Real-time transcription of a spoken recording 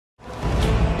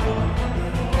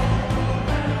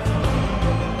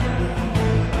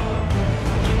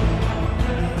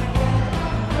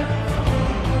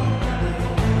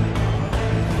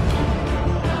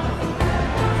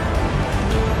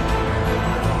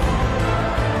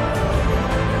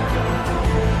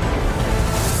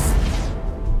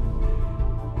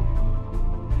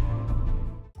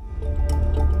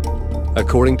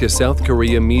According to South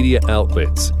Korea media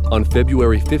outlets, on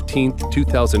February 15,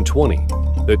 2020,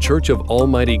 the Church of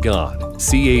Almighty God,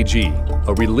 CAG,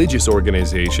 a religious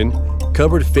organization,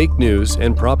 covered fake news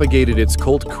and propagated its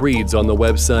cult creeds on the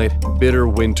website Bitter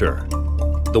Winter.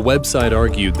 The website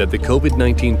argued that the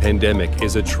COVID-19 pandemic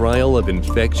is a trial of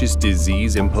infectious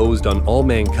disease imposed on all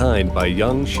mankind by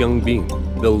Yang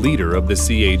Xiangbing, the leader of the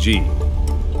CAG.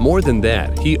 More than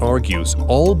that, he argues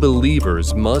all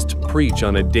believers must preach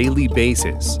on a daily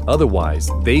basis, otherwise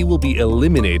they will be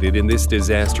eliminated in this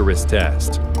disastrous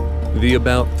test. The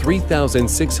about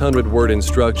 3,600-word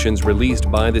instructions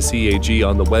released by the CAG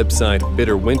on the website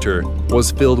Bitter Winter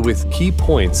was filled with key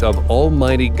points of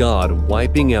Almighty God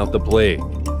wiping out the plague,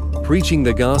 preaching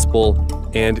the gospel,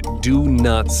 and do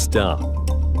not stop.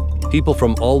 People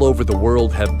from all over the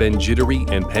world have been jittery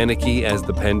and panicky as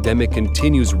the pandemic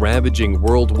continues ravaging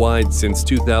worldwide since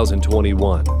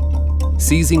 2021.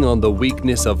 Seizing on the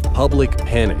weakness of public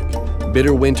panic,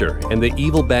 Bitter Winter and the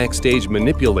evil backstage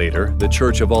manipulator, the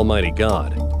Church of Almighty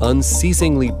God,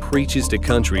 unceasingly preaches to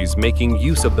countries making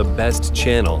use of the best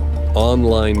channel,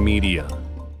 online media.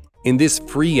 In this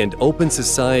free and open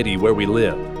society where we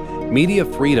live, media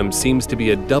freedom seems to be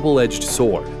a double-edged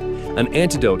sword, an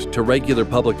antidote to regular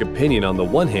public opinion on the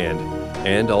one hand,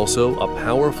 and also a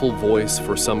powerful voice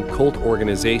for some cult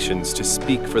organizations to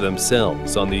speak for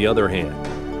themselves on the other hand.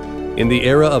 In the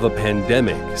era of a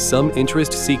pandemic, some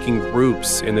interest-seeking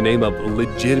groups in the name of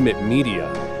legitimate media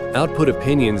output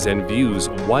opinions and views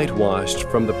whitewashed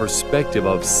from the perspective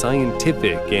of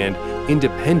scientific and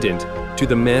independent to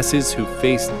the masses who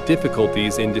face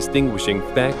difficulties in distinguishing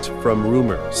fact from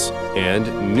rumors and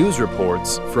news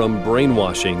reports from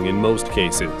brainwashing in most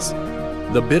cases.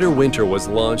 The Bitter Winter was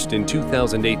launched in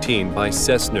 2018 by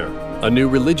Cessner, a new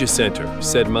religious center,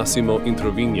 said Massimo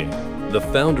Introvigne, the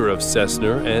founder of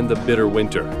Cessner and the Bitter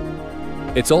Winter.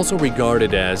 It's also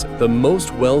regarded as the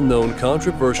most well-known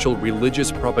controversial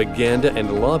religious propaganda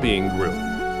and lobbying group.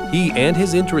 He and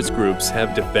his interest groups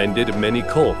have defended many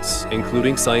cults,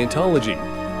 including Scientology,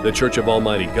 the Church of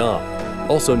Almighty God,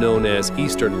 also known as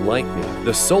Eastern Lightning,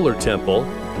 the Solar Temple,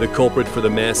 the culprit for the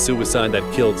mass suicide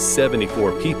that killed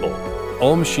 74 people,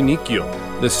 Aum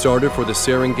Shinrikyo, the starter for the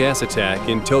sarin gas attack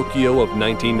in Tokyo of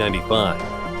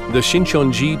 1995, the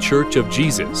Shincheonji Church of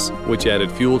Jesus, which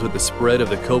added fuel to the spread of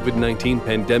the COVID-19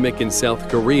 pandemic in South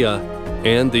Korea,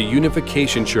 and the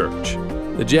Unification Church.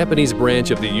 The Japanese branch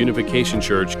of the Unification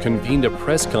Church convened a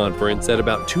press conference at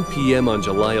about 2 p.m. on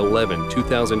July 11,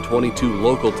 2022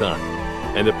 local time,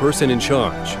 and the person in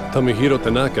charge, Tomohiro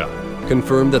Tanaka,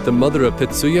 confirmed that the mother of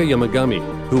Tetsuya Yamagami,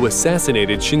 who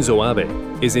assassinated Shinzo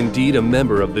Abe, is indeed a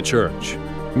member of the church.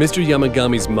 Mr.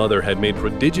 Yamagami's mother had made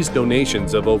prodigious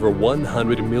donations of over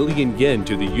 100 million yen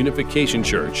to the Unification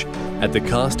Church at the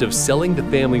cost of selling the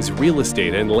family's real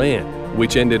estate and land,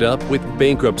 which ended up with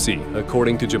bankruptcy,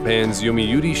 according to Japan's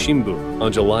Yomiuri Shimbun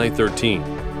on July 13.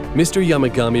 Mr.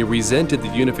 Yamagami resented the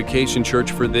Unification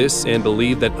Church for this and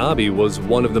believed that Abe was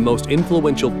one of the most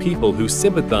influential people who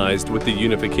sympathized with the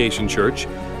Unification Church,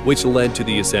 which led to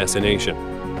the assassination.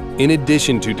 In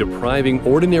addition to depriving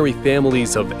ordinary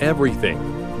families of everything,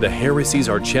 the heresies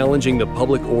are challenging the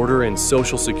public order and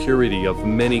social security of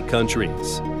many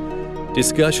countries.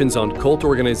 Discussions on cult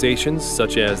organizations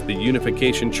such as the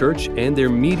Unification Church and their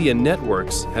media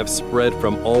networks have spread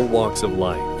from all walks of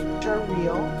life.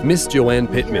 Miss Joanne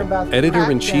Pittman,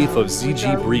 editor-in-chief of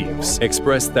ZG Briefs,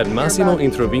 expressed that Massimo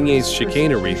Introvigne's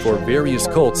chicanery for various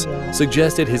cults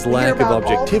suggested his lack of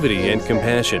objectivity and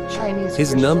compassion.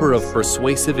 His number of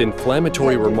persuasive,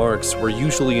 inflammatory remarks were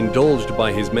usually indulged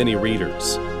by his many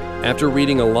readers. After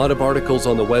reading a lot of articles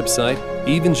on the website,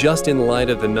 even just in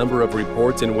light of the number of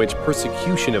reports in which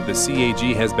persecution of the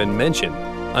CAG has been mentioned,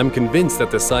 I'm convinced that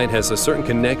the site has a certain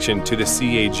connection to the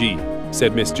CAG,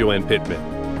 said Miss Joanne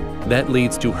Pittman. That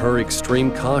leads to her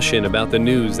extreme caution about the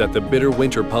news that the Bitter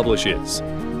Winter publishes.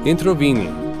 Introvigne,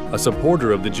 a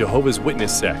supporter of the Jehovah's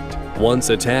Witness sect, once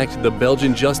attacked the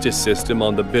Belgian justice system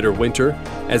on the Bitter Winter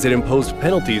as it imposed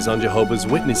penalties on Jehovah's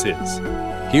Witnesses.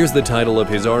 Here's the title of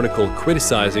his article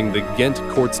criticizing the Ghent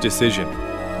court's decision,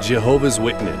 Jehovah's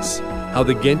Witness, How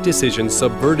the Ghent decision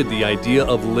Subverted the Idea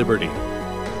of Liberty.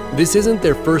 This isn't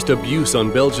their first abuse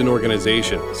on Belgian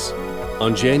organizations.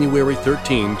 On January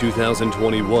 13,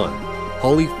 2021,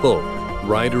 Holly Folk,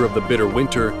 writer of the Bitter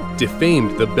Winter,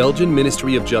 defamed the Belgian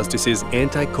Ministry of Justice's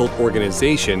anti-cult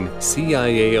organization,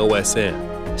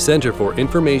 CIAOSN, Center for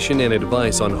Information and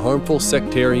Advice on Harmful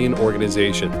Sectarian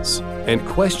Organizations, and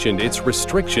questioned its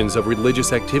restrictions of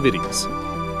religious activities.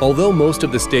 Although most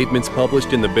of the statements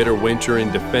published in the Bitter Winter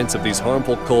in defense of these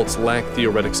harmful cults lack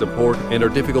theoretic support and are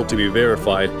difficult to be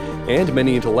verified, and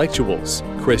many intellectuals,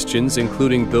 Christians,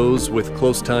 including those with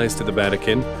close ties to the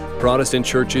Vatican, Protestant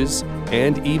churches,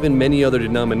 and even many other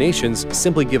denominations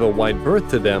simply give a wide berth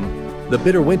to them, the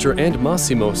Bitter Winter and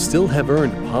Massimo still have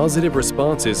earned positive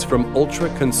responses from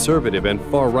ultra-conservative and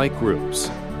far-right groups.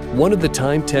 One of the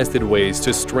time-tested ways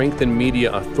to strengthen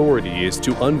media authority is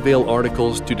to unveil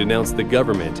articles to denounce the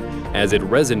government as it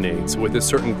resonates with a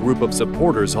certain group of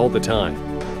supporters all the time.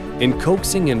 In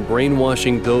coaxing and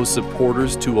brainwashing those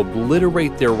supporters to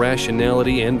obliterate their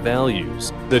rationality and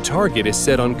values, the target is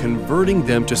set on converting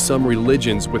them to some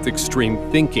religions with extreme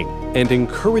thinking and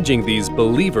encouraging these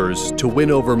believers to win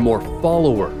over more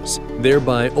followers,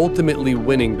 thereby ultimately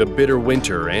winning the Bitter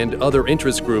Winter and other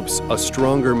interest groups a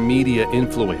stronger media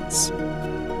influence.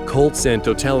 Cults and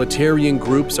totalitarian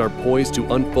groups are poised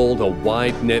to unfold a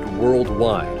wide net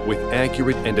worldwide with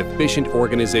accurate and efficient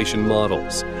organization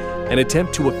models, an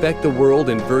attempt to affect the world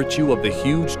in virtue of the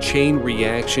huge chain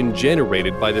reaction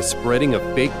generated by the spreading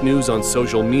of fake news on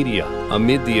social media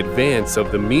amid the advance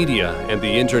of the media and the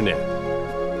internet.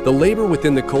 The labor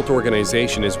within the cult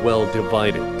organization is well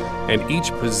divided, and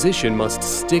each position must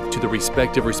stick to the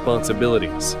respective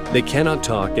responsibilities. They cannot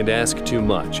talk and ask too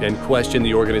much and question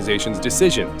the organization's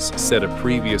decisions, said a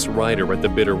previous writer at the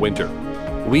Bitter Winter.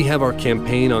 We have our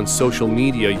campaign on social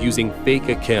media using fake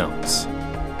accounts.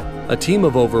 A team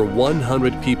of over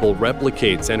 100 people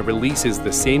replicates and releases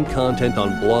the same content on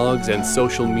blogs and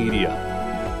social media.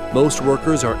 Most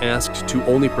workers are asked to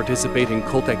only participate in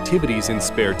cult activities in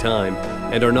spare time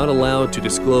and are not allowed to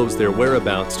disclose their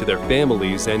whereabouts to their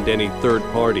families and any third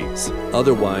parties.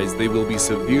 Otherwise, they will be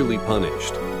severely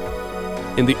punished.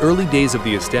 In the early days of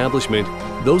the establishment,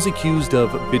 those accused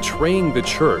of betraying the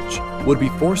church would be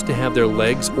forced to have their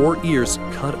legs or ears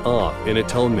cut off in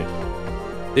atonement.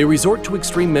 They resort to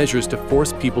extreme measures to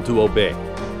force people to obey.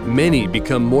 Many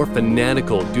become more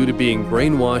fanatical due to being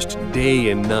brainwashed day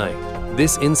and night.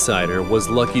 This insider was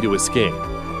lucky to escape.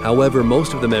 However,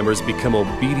 most of the members become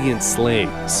obedient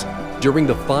slaves. During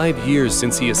the 5 years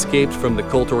since he escaped from the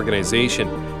cult organization,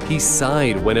 he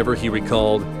sighed whenever he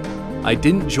recalled, "I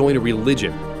didn't join a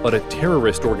religion, but a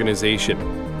terrorist organization.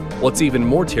 What's even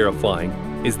more terrifying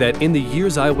is that in the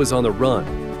years I was on the run,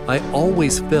 I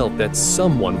always felt that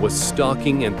someone was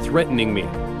stalking and threatening me,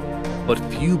 but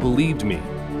few believed me."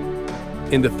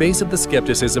 In the face of the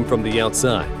skepticism from the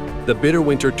outside, the Bitter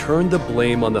Winter turned the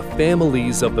blame on the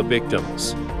families of the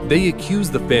victims. They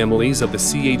accused the families of the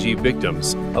CAG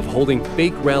victims of holding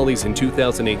fake rallies in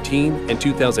 2018 and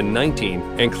 2019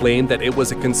 and claimed that it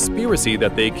was a conspiracy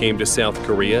that they came to South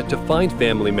Korea to find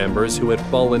family members who had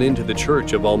fallen into the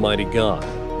Church of Almighty God.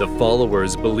 The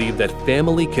followers believe that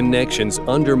family connections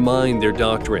undermine their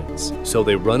doctrines, so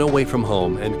they run away from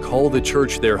home and call the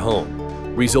church their home,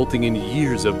 resulting in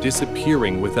years of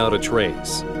disappearing without a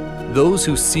trace. Those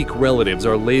who seek relatives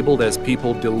are labeled as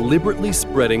people deliberately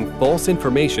spreading false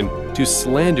information to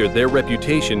slander their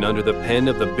reputation under the pen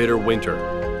of the Bitter Winter.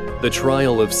 The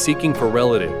trial of seeking for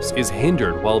relatives is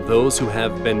hindered while those who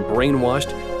have been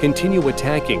brainwashed continue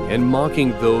attacking and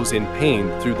mocking those in pain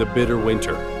through the Bitter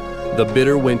Winter. The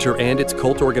Bitter Winter and its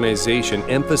cult organization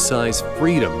emphasize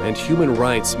freedom and human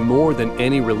rights more than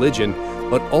any religion,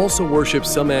 but also worship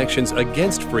some actions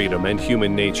against freedom and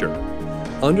human nature.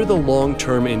 Under the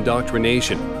long-term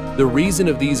indoctrination, the reason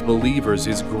of these believers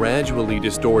is gradually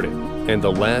distorted, and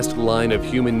the last line of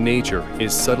human nature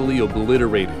is subtly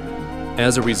obliterated.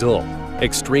 As a result,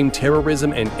 extreme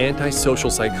terrorism and antisocial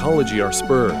psychology are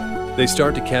spurred. They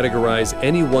start to categorize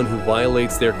anyone who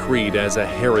violates their creed as a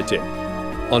heretic.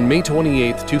 On May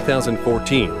 28,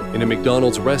 2014, in a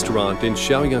McDonald's restaurant in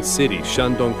Shaoyang City,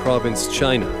 Shandong Province,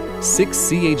 China, 6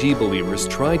 CAG believers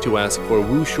tried to ask for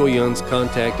Wu Shuoyan's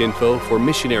contact info for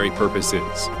missionary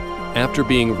purposes. After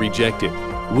being rejected,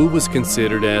 Wu was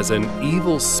considered as an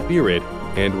evil spirit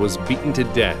and was beaten to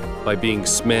death by being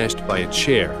smashed by a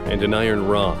chair and an iron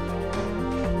rod.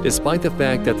 Despite the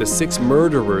fact that the 6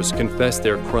 murderers confessed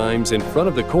their crimes in front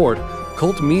of the court,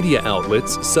 cult media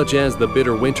outlets such as the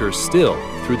Bitter Winter still,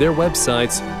 through their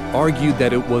websites, argued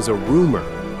that it was a rumor,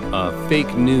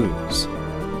 fake news.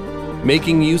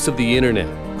 Making use of the internet,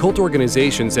 cult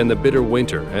organizations and the Bitter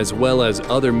Winter, as well as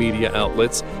other media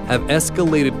outlets, have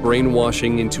escalated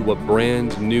brainwashing into a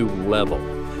brand new level,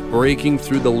 breaking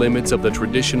through the limits of the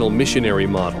traditional missionary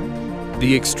model.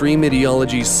 The extreme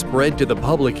ideologies spread to the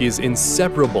public is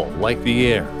inseparable like the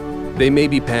air. They may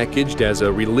be packaged as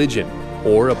a religion,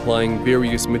 or applying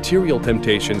various material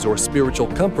temptations or spiritual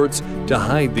comforts to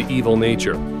hide the evil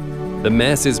nature. The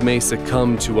masses may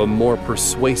succumb to a more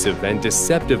persuasive and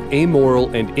deceptive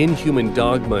amoral and inhuman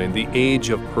dogma in the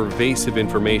age of pervasive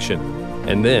information,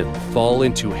 and then fall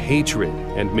into hatred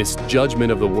and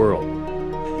misjudgment of the world.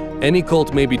 Any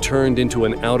cult may be turned into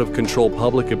an out-of-control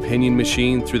public opinion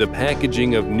machine through the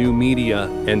packaging of new media,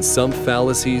 and some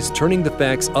fallacies turning the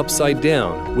facts upside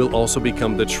down will also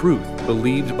become the truth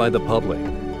believed by the public.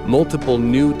 Multiple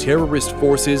new terrorist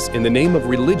forces in the name of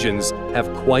religions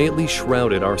have quietly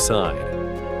shrouded our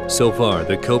side. So far,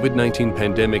 the COVID-19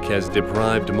 pandemic has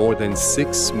deprived more than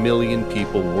 6 million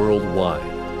people worldwide.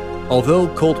 Although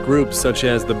cult groups such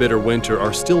as the Bitter Winter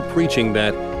are still preaching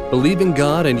that believe in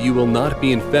God and you will not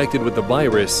be infected with the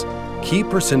virus, key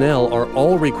personnel are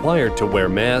all required to wear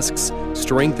masks,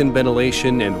 strengthen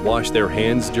ventilation and wash their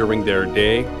hands during their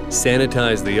day,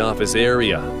 sanitize the office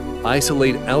area,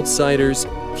 isolate outsiders,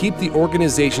 keep the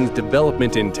organization's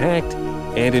development intact,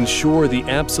 and ensure the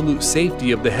absolute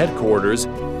safety of the headquarters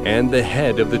and the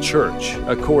head of the church,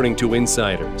 according to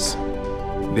insiders.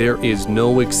 There is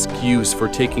no excuse for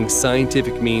taking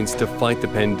scientific means to fight the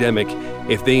pandemic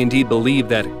if they indeed believe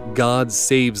that God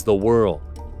saves the world.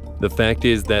 The fact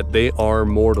is that they are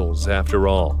mortals after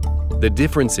all. The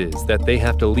difference is that they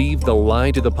have to leave the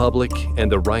lie to the public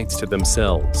and the rights to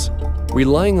themselves.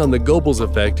 Relying on the Goebbels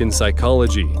effect in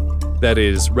psychology, that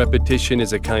is, repetition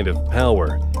is a kind of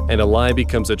power, and a lie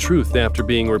becomes a truth after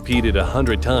being repeated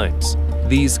 100 times.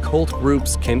 These cult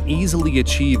groups can easily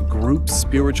achieve group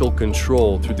spiritual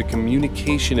control through the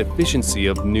communication efficiency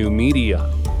of new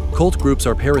media. Cult groups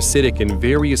are parasitic in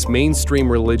various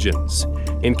mainstream religions.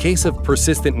 In case of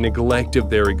persistent neglect of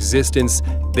their existence,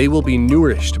 they will be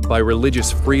nourished by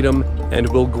religious freedom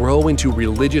and will grow into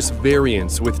religious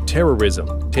variants with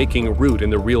terrorism taking root in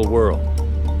the real world.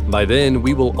 By then,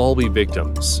 we will all be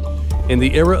victims. In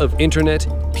the era of internet,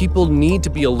 people need to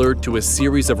be alert to a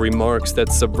series of remarks that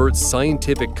subvert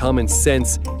scientific common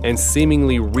sense and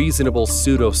seemingly reasonable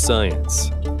pseudoscience.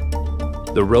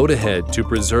 The road ahead to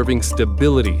preserving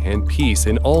stability and peace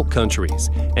in all countries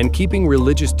and keeping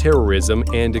religious terrorism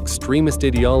and extremist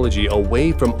ideology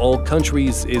away from all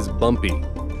countries is bumpy.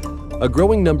 A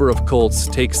growing number of cults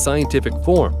take scientific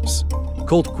forms.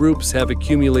 Cult groups have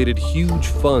accumulated huge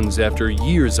funds after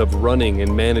years of running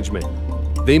and management.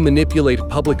 They manipulate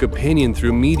public opinion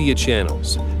through media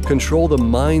channels, control the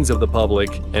minds of the public,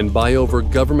 and buy over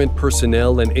government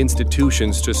personnel and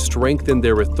institutions to strengthen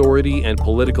their authority and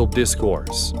political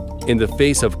discourse. In the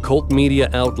face of cult media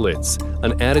outlets,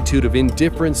 an attitude of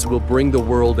indifference will bring the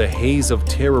world a haze of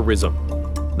terrorism.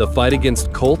 The fight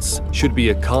against cults should be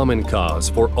a common cause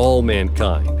for all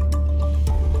mankind.